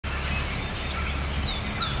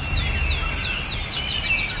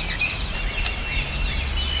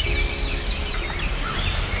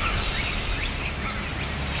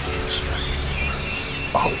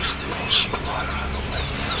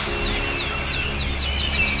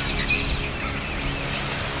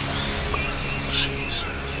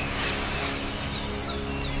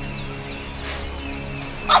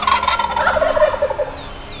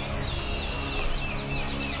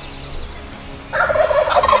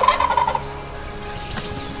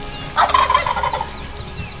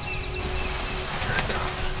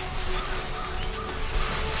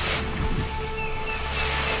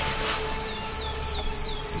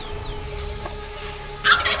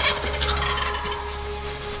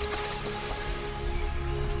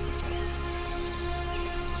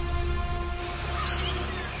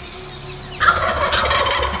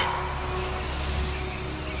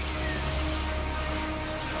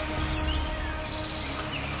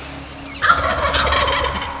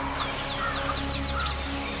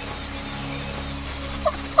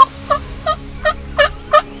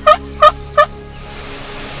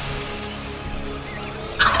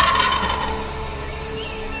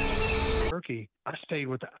turkey, I stayed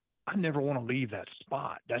with I never want to leave that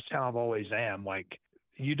spot. That's how I've always am. Like,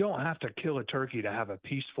 you don't have to kill a turkey to have a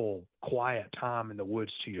peaceful, quiet time in the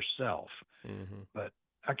woods to yourself. Mm-hmm. But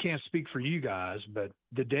I can't speak for you guys, but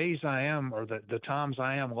the days I am, or the times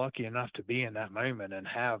I am lucky enough to be in that moment and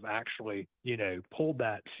have actually, pulled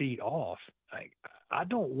that feat off, I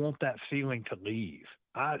don't want that feeling to leave.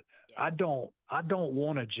 I don't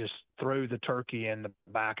want to just throw the turkey in the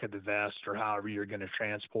back of the vest or however you're going to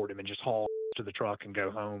transport him and just haul to the truck and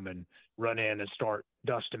go home and run in and start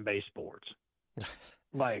dusting baseboards.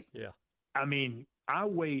 Like, Yeah. I mean, I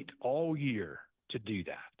wait all year to do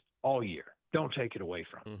that. All year. Don't take it away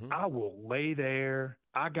from me. Mm-hmm. I will lay there.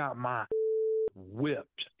 I got my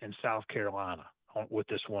whipped in South Carolina with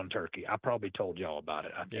this one turkey. I probably told y'all about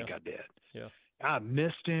it. I think I did. Yeah. I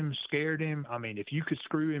missed him, scared him. I mean, if you could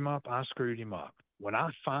screw him up, I screwed him up. When I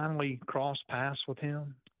finally crossed paths with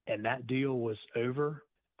him and that deal was over,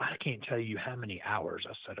 I can't tell you how many hours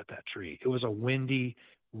I sat at that tree. It was a windy,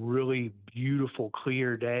 really beautiful,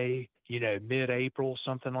 clear day, mid-April,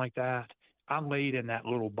 something like that. I laid in that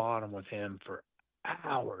little bottom with him for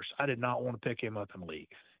hours. I did not want to pick him up and leave.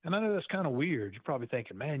 And I know that's kind of weird. You're probably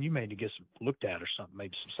thinking, man, you may need to get some looked at or something,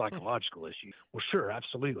 maybe some psychological issue. Well, sure,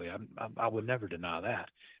 absolutely. I would never deny that.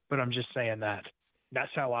 But I'm just saying that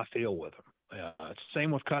that's how I feel with them. It's the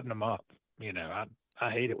same with cutting them up. I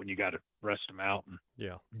hate it when you got to rest them out and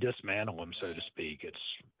dismantle them, so to speak.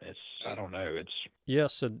 It's I don't know.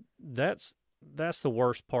 So that's the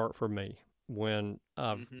worst part for me. When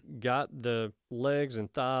I've got the legs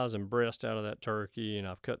and thighs and breast out of that turkey and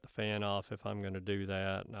I've cut the fan off if I'm going to do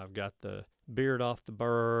that, and I've got the beard off the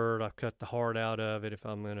bird, I've cut the heart out of it if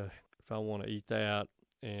I want to eat that,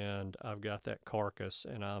 and I've got that carcass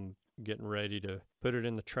and I'm getting ready to put it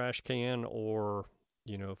in the trash can, or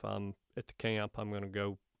if I'm at the camp, I'm going to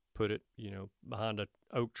go put it, behind an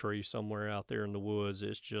oak tree somewhere out there in the woods.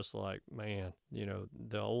 It's just like, man,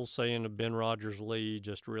 the old saying of Ben Rogers Lee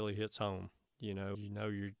just really hits home.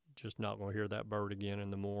 You're just not going to hear that bird again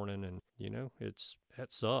in the morning, and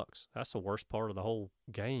that sucks. That's the worst part of the whole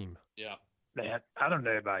game. Yeah. Man, I don't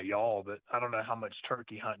know about y'all, but I don't know how much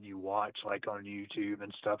turkey hunting you watch, like on YouTube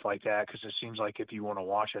and stuff like that, because it seems like if you want to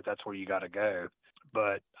watch it, that's where you got to go.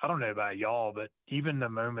 But I don't know about y'all, but even the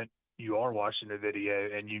moment you are watching the video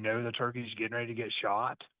and the turkey's getting ready to get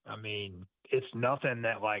shot, I mean, it's nothing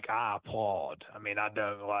that I applaud. I mean, I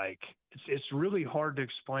don't it's really hard to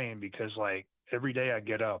explain because every day I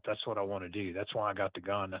get up, that's what I want to do. That's why I got the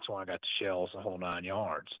gun. That's why I got the shells, the whole 9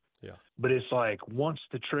 yards. Yeah. But it's once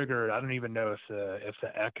the trigger, I don't even know if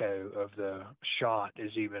the echo of the shot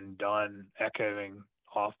is even done echoing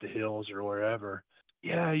off the hills or wherever.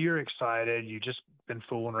 Yeah, you're excited. You just been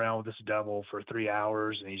fooling around with this devil for 3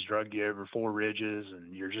 hours and he's drugged you over 4 ridges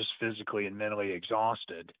and you're just physically and mentally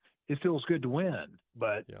exhausted. It feels good to win,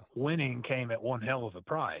 but winning came at one hell of a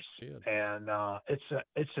price. And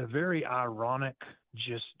it's a very ironic,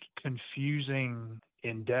 just confusing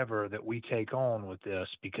endeavor that we take on with this,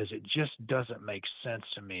 because it just doesn't make sense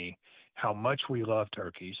to me how much we love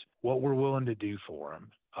turkeys, what we're willing to do for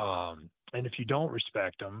them. And if you don't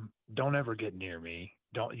respect them, don't ever get near me.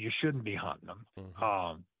 You shouldn't be hunting them.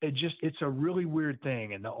 Mm-hmm. It's a really weird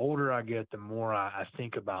thing. And the older I get, the more I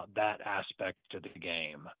think about that aspect of the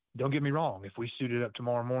game. Don't get me wrong. If we suited up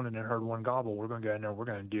tomorrow morning and heard one gobble, we're going to go in there. We're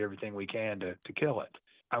going to do everything we can to kill it.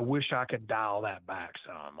 I wish I could dial that back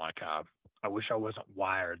some. I wish I wasn't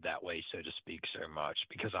wired that way, so to speak, so much,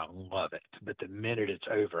 because I love it. But the minute it's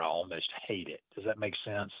over, I almost hate it. Does that make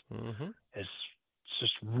sense? Mm-hmm. It's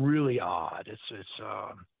just really odd.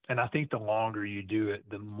 And I think the longer you do it,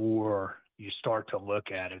 the more you start to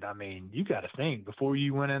look at it. I mean, you got to think, before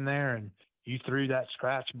you went in there and you threw that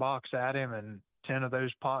scratch box at him and 10 of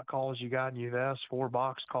those pot calls you got in your vest, 4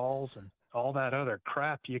 box calls, and all that other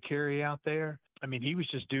crap you carry out there. I mean, he was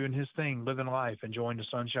just doing his thing, living life, enjoying the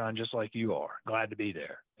sunshine just like you are. Glad to be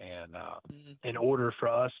there. And in order for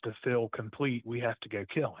us to feel complete, we have to go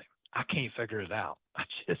kill him. I can't figure it out. I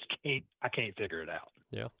can't figure it out.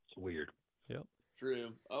 Yeah. It's weird. Yep. True.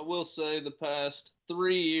 I will say the past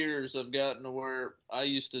 3 years I've gotten to where I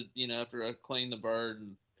used to, after I clean the bird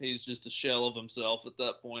and he's just a shell of himself at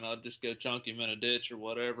that point, I'd just go chunk him in a ditch or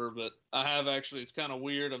whatever. But I have actually, it's kind of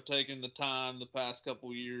weird. I've taken the time the past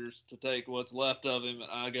couple years to take what's left of him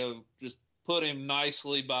and I go just put him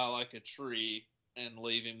nicely by a tree and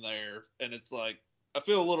leave him there. And it's I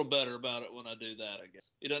feel a little better about it when I do that, I guess.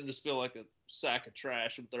 It doesn't just feel like a sack of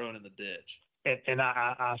trash I'm throwing in the ditch. And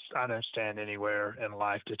I don't stand anywhere in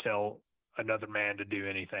life to tell another man to do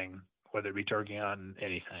anything, whether it be turkey hunting,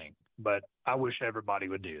 anything. But I wish everybody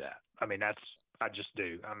would do that. I mean, that's I just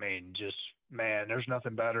do. I mean, just, man, there's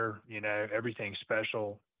nothing better. Everything's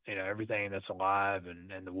special. Everything that's alive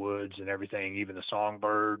and the woods and everything, even the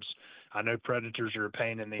songbirds. I know predators are a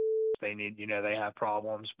pain in the they need, they have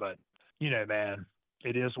problems, but, man,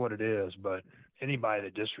 it is what it is. But anybody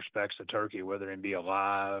that disrespects a turkey, whether it be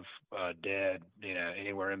alive, dead,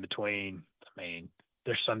 anywhere in between, I mean,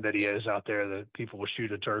 there's some videos out there that people will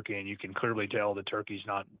shoot a turkey and you can clearly tell the turkey's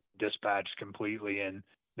not dispatched completely, and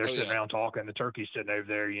they're sitting around talking. The turkey's sitting over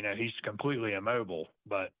there, he's completely immobile,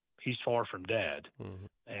 but he's far from dead. Mm-hmm.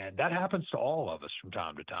 And that happens to all of us from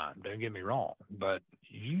time to time. Don't get me wrong, but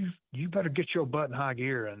you better get your butt in high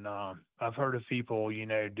gear. And I've heard of people,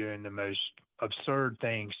 doing the most absurd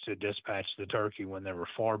things to dispatch the turkey when there were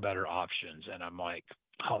far better options. And I'm like,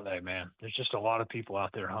 oh no, man, there's just a lot of people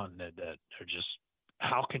out there hunting that are just,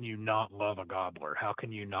 how can you not love a gobbler? How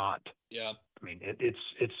can you not? Yeah. I mean,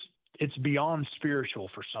 it's beyond spiritual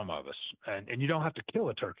for some of us, and you don't have to kill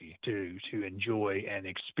a turkey to enjoy and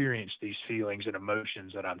experience these feelings and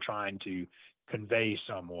emotions that I'm trying to convey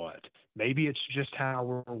somewhat. Maybe it's just how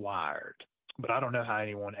we're wired, but I don't know how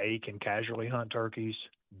anyone, A, can casually hunt turkeys,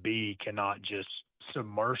 B, cannot just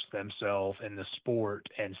submerge themselves in the sport,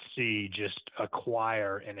 and C, just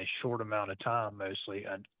acquire in a short amount of time mostly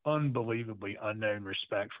an unbelievably unknown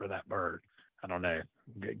respect for that bird. I don't know.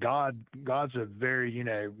 God's a very,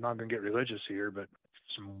 not going to get religious here, but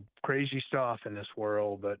some crazy stuff in this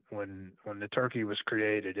world. But when the turkey was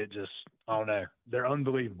created, it just, I don't know. They're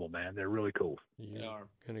unbelievable, man. They're really cool. You are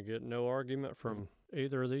going to get no argument from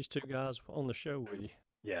either of these two guys on the show with you.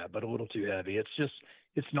 Yeah, but a little too heavy.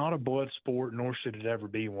 It's not a blood sport, nor should it ever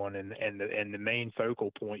be one. And the main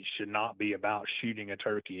focal point should not be about shooting a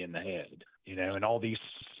turkey in the head, and all these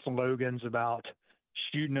slogans about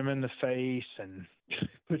shooting them in the face and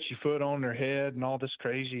put your foot on their head and all this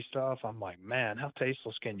crazy stuff. I'm like, man, how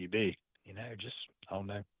tasteless can you be? Just, I don't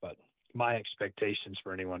know. But my expectations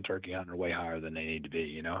for anyone turkey hunting are way higher than they need to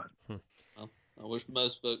be, Well, I wish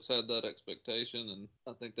most folks had that expectation, and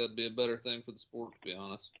I think that'd be a better thing for the sport, to be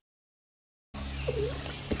honest.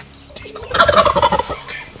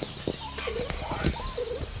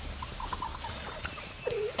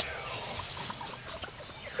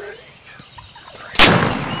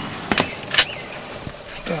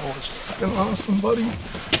 That was fucking awesome, buddy.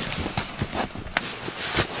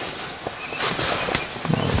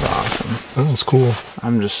 That was awesome. That was cool.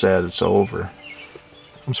 I'm just sad it's over.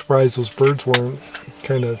 I'm surprised those birds weren't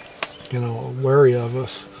kind of, wary of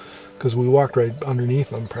us, because we walked right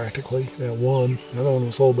underneath them practically at one. The other one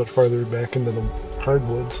was a little bit farther back into the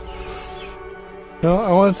hardwoods.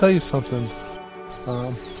 I want to tell you something.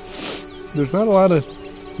 There's not a lot of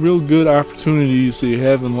real good opportunities that you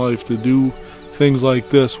have in life to do things like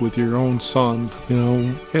this with your own son.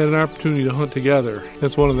 Had an opportunity to hunt together.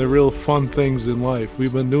 That's one of the real fun things in life.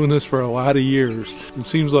 We've been doing this for a lot of years. It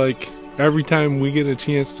seems like every time we get a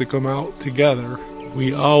chance to come out together,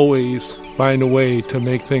 we always find a way to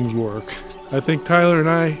make things work. I think Tyler and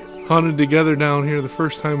I hunted together down here the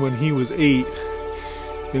first time when he was 8.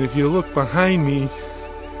 And if you look behind me,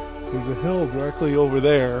 there's a hill directly over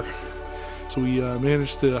there. So we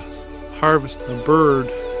managed to harvest a bird.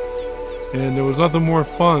 And there was nothing more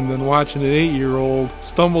fun than watching an 8-year-old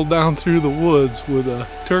stumble down through the woods with a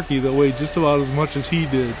turkey that weighed just about as much as he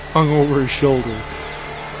did, hung over his shoulder.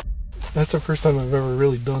 That's the first time I've ever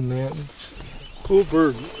really done that. Cool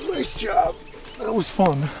bird. Nice job. That was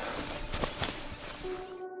fun.